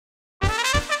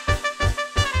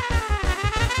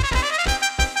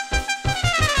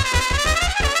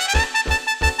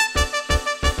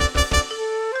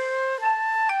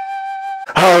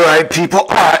Alright people,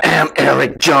 I am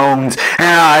Alex Jones,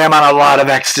 and I am on a lot of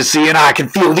ecstasy, and I can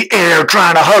feel the air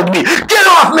trying to hug me. Get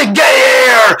off me, gay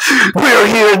air! We're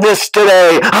here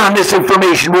today on this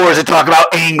Information Wars to talk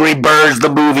about Angry Birds, the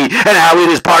movie, and how it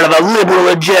is part of a liberal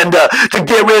agenda to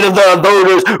get rid of the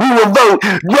voters who will vote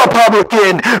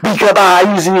Republican because by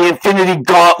using the Infinity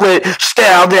Gauntlet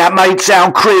style. That might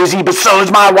sound crazy, but so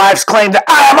is my wife's claim that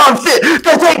I am unfit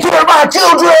to take care of my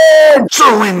children!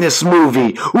 So in this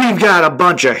movie, we've got a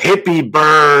bunch of hippie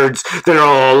birds that are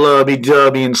all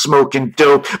lovey-dovey and smoking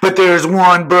dope, but there's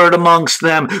one bird amongst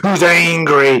them who's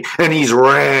angry, and he's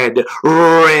red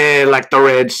like the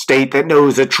red state that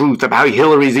knows the truth about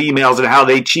Hillary's emails and how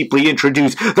they cheaply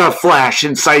introduced the Flash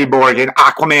and Cyborg and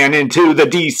Aquaman into the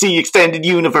DC Extended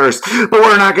Universe. But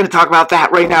we're not going to talk about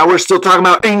that right now. We're still talking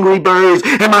about Angry Birds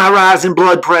and my rising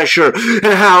blood pressure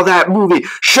and how that movie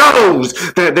shows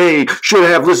that they should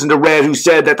have listened to Red, who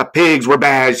said that the pigs were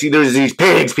bad. See, there's these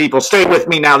pigs, people. Stay with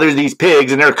me now. There's these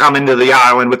pigs, and they're coming to the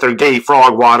island with their gay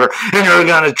frog water, and they're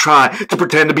going to try to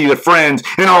pretend to be their friends.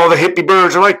 And all the hippie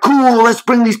birds are like, cool, let's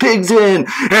bring these pigs in.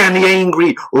 And the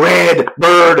angry red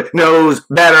bird knows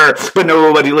better, but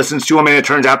nobody listens to him, and it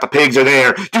turns out the pigs are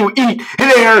there to eat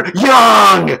their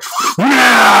young.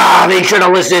 Nah, they should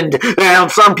have listened. Now,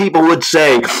 some people would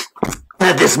say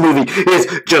that this movie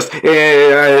is just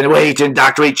a way to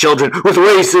indoctrinate children with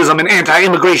racism and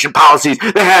anti-immigration policies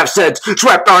that have since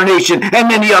swept our nation and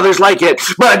many others like it.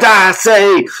 But I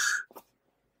say,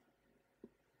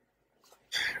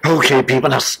 okay, people,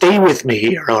 now stay with me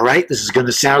here, all right? This is going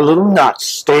to sound a little nuts.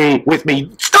 Stay with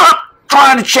me. Stop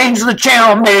trying to change the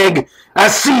channel, Meg. I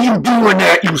see you doing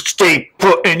that. You stay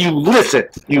put and you listen.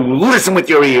 You listen with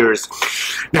your ears.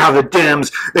 Now the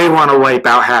Dems, they want to wipe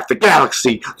out half the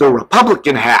galaxy. The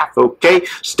Republican half, okay?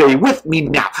 Stay with me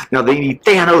now. Now they need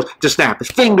Thanos to snap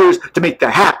his fingers to make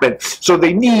that happen. So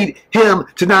they need him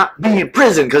to not be in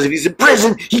prison, because if he's in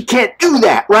prison, he can't do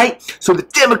that, right? So the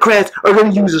Democrats are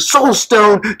going to use a soul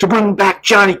stone to bring back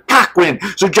Johnny Cochran.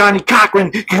 So Johnny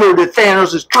Cochran can go to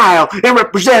Thanos' trial and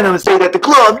represent him and say that the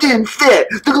glove didn't fit.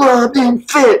 The glove didn't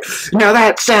fit. Now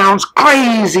that sounds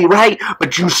crazy, right?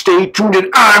 But you stay tuned and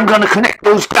I'm going to connect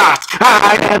those dots.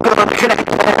 I am going to connect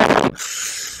them.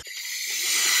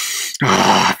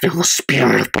 I feel the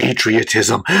spirit of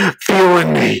patriotism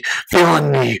filling me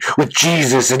with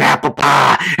Jesus and apple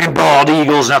pie and bald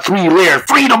eagles and a 3-layer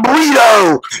freedom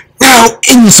burrito. Now,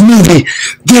 in this movie,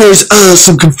 there's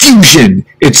some confusion,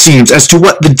 it seems, as to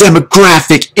what the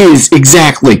demographic is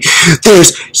exactly.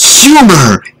 There's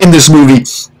humor in this movie,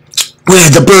 where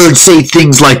the birds say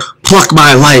things like, pluck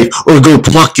my life, or go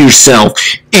pluck yourself,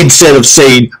 instead of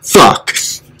saying, fuck.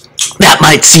 That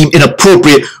might seem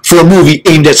inappropriate for a movie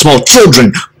aimed at small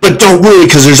children, but don't worry,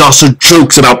 because there's also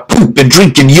jokes about poop and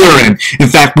drinking urine. In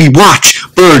fact, we watch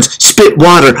birds spit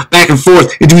water back and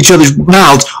forth into each other's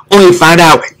mouths, only to find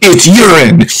out it's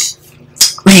urine.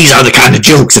 These are the kind of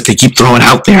jokes that they keep throwing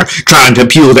out there, trying to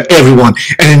appeal to everyone,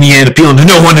 and in the end appealing to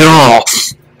no one at all.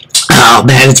 Oh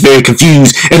man, it's very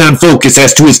confused and unfocused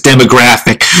as to its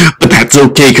demographic, but that's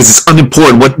okay because it's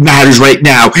unimportant. What matters right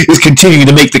now is continuing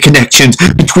to make the connections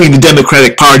between the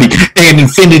Democratic Party and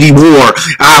Infinity War.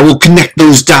 I will connect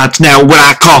those dots now, what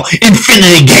I call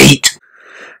Infinity Gate.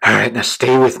 Alright, now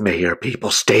stay with me here, people.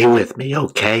 Stay with me,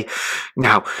 okay?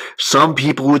 Now, some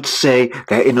people would say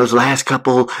that in those last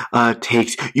couple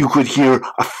takes, you could hear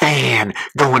a fan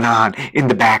going on in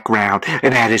the background,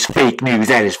 and that is fake news.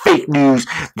 That is fake news.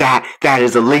 That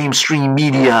is the lamestream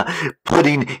media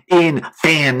putting in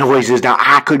fan noises. Now,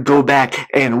 I could go back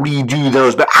and redo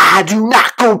those, but I do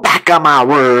not go back on my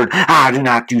word. I do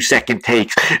not do second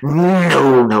takes.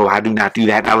 No, I do not do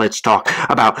that. Now, let's talk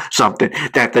about something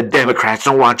that the Democrats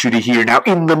don't want you to hear. Now,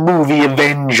 in the movie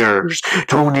Avengers,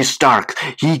 Tony Stark,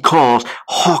 he calls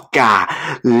Hawkeye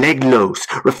Leglos,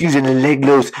 refusing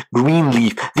Leglos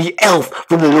Greenleaf, the elf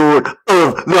from the Lord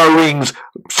of the Rings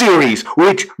series,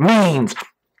 which means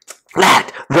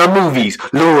that the movies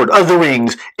Lord of the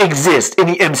Rings exist in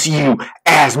the MCU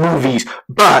as movies,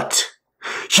 but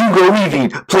Hugo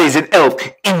Weaving plays an elf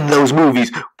in those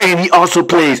movies, and he also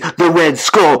plays the Red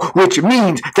Skull, which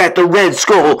means that the Red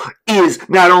Skull is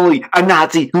not only a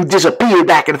Nazi who disappeared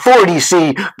back in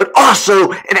 40C, but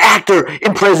also an actor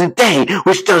in present day,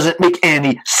 which doesn't make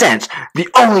any sense. The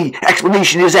only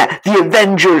explanation is that the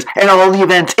Avengers and all the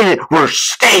events in it were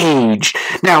staged.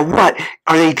 Now, what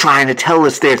are they trying to tell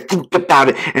us there? Think about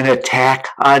it. An attack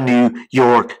on New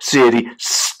York City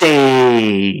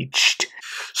staged.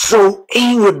 So,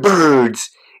 Angry Birds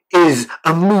is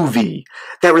a movie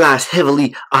that relies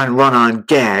heavily on run-on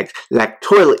gags, like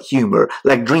toilet humor,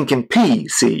 like drinking pee,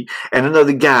 see? And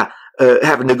another guy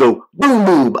having to go boom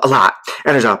boom a lot.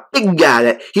 And there's a big guy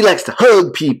that he likes to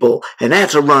hug people, and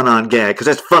that's a run-on gag because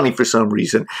that's funny for some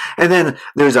reason. And then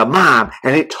there's a mime,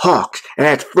 and it talks, and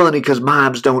that's funny because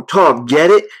mimes don't talk. Get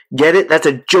it? Get it? That's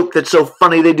a joke that's so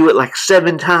funny they do it like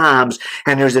 7 times.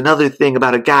 And there's another thing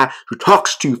about a guy who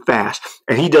talks too fast,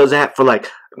 and he does that for like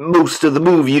most of the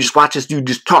movie. You just watch this dude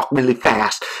just talk really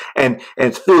fast, and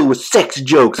it's filled with sex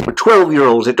jokes for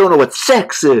 12-year-olds that don't know what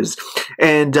sex is.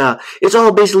 And it's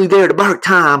all basically there to mark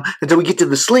time until we get to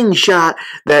the slingshot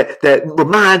that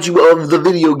reminds you of the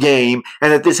video game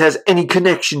and that this has any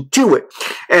connection to it.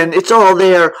 And it's all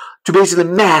there to basically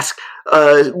mask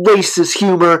racist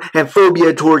humor and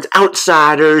phobia towards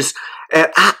outsiders. And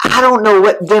I don't know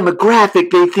what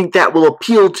demographic they think that will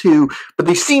appeal to, but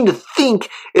they seem to think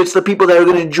it's the people that are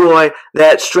going to enjoy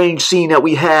that strange scene that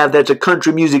we have that's a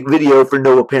country music video for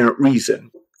no apparent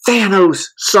reason. Thanos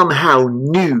somehow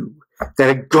knew that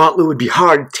a gauntlet would be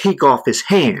hard to take off his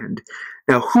hand.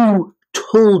 Now, who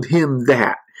told him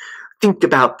that? Think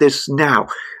about this now.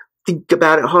 Think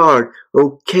about it hard,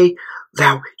 okay?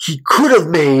 Now, he could have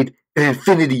made an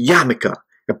infinity yarmulke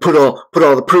and put all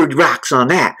the pretty rocks on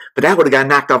that, but that would have got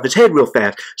knocked off his head real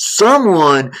fast.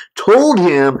 Someone told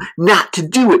him not to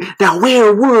do it. Now,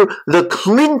 where were the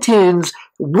Clintons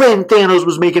when Thanos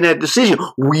was making that decision?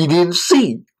 We didn't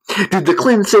see. Did the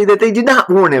Clintons say that they did not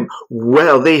warn him?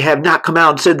 Well, they have not come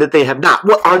out and said that they have not.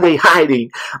 What are they hiding?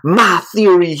 My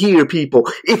theory here,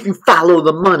 people, if you follow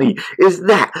the money, is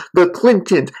that the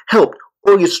Clintons helped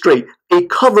orchestrate a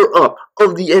cover-up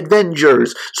of the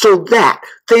Avengers so that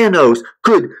Thanos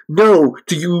could know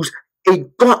to use a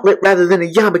gauntlet rather than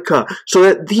a yarmulke, so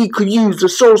that he could use the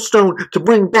Soul Stone to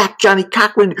bring back Johnny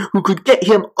Cochran, who could get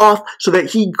him off so that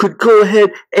he could go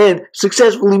ahead and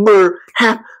successfully murder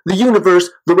half the universe,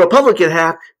 the Republican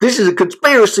half. This is a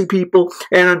conspiracy, people,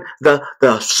 and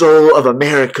the soul of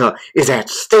America is at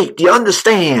stake. Do you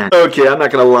understand? Okay, I'm not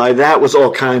going to lie. That was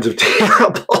all kinds of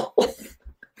terrible.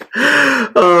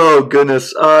 Oh,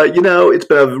 goodness. It's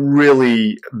been a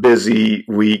really busy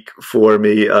week for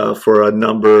me for a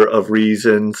number of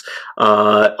reasons.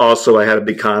 Also, I had a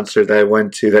big concert that I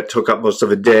went to that took up most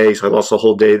of a day, so I lost a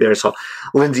whole day there. I saw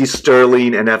Lindsey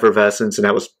Sterling and Effervescence, and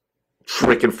that was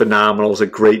freaking phenomenal. It was a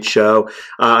great show.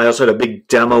 I also had a big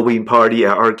demoing party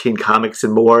at Arcane Comics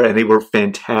and More, and they were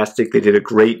fantastic. They did a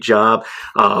great job.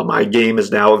 My game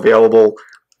is now available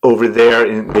over there,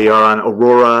 and they are on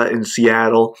Aurora in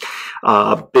Seattle.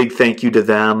 Big thank you to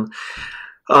them.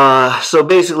 So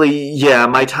basically, yeah,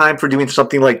 my time for doing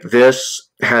something like this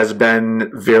has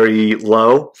been very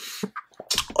low.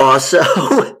 Also,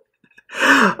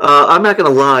 I'm not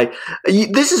going to lie,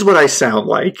 this is what I sound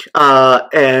like,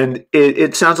 and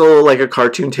it sounds a little like a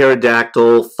cartoon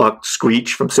pterodactyl fucked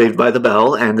Screech from Saved by the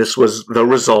Bell, and this was the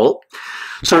result.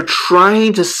 So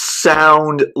trying to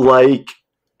sound like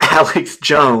Alex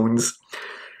Jones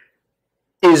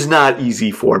is not easy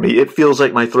for me. It feels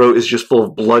like my throat is just full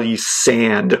of bloody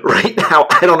sand right now.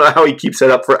 I don't know how he keeps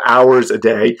it up for hours a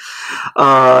day.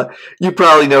 You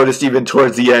probably noticed even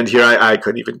towards the end here, I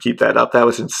couldn't even keep that up. That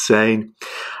was insane.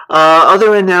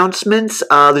 Other announcements,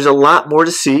 there's a lot more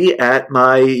to see at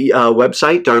my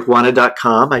website,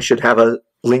 darkwana.com. I should have a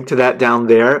link to that down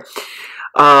there.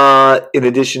 In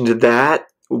addition to that,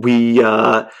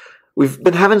 we've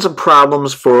been having some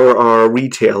problems for our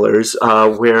retailers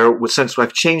where since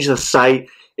I've changed the site,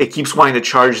 it keeps wanting to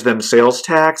charge them sales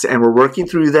tax, and we're working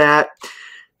through that.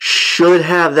 Should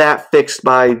have that fixed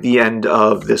by the end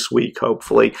of this week,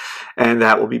 hopefully, and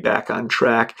that will be back on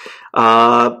track.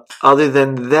 Other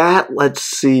than that, let's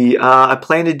see. I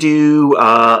plan to do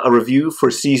a review for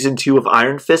Season 2 of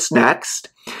Iron Fist next.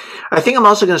 I think I'm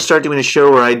also going to start doing a show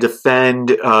where I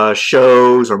defend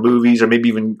shows or movies or maybe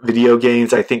even video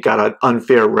games I think got an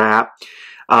unfair rap.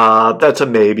 That's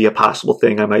maybe a possible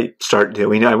thing I might start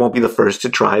doing. I won't be the first to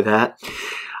try that.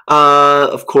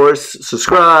 Of course,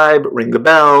 subscribe, ring the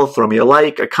bell, throw me a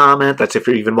like, a comment. That's if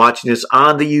you're even watching this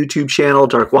on the YouTube channel,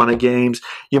 Darkwana Games.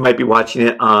 You might be watching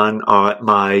it on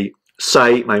my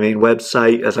site, my main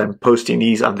website, as I'm posting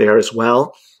these on there as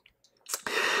well.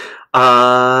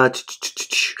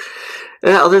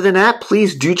 Other than that,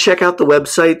 please do check out the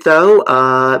website, though.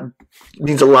 It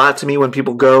means a lot to me when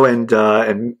people go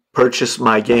and purchase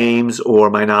my games or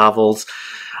my novels.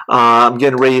 I'm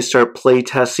getting ready to start play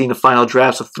testing the final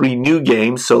drafts of 3 new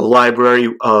games, so the library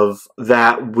of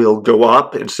that will go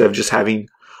up instead of just having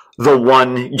the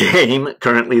one game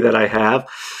currently that I have.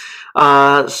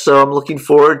 So I'm looking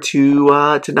forward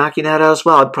to knocking that out as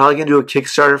well. I'm probably going to do a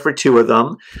Kickstarter for 2 of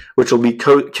them, which will be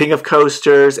King of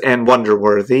Coasters and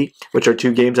Wonderworthy, which are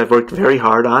 2 games I've worked very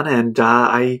hard on, and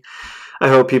I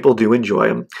hope people do enjoy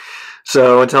them.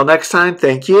 So until next time,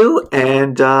 thank you.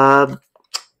 And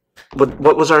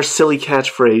what was our silly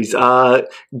catchphrase?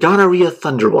 Gonorrhea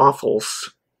Thunder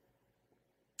Waffles.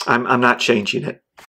 I'm not changing it.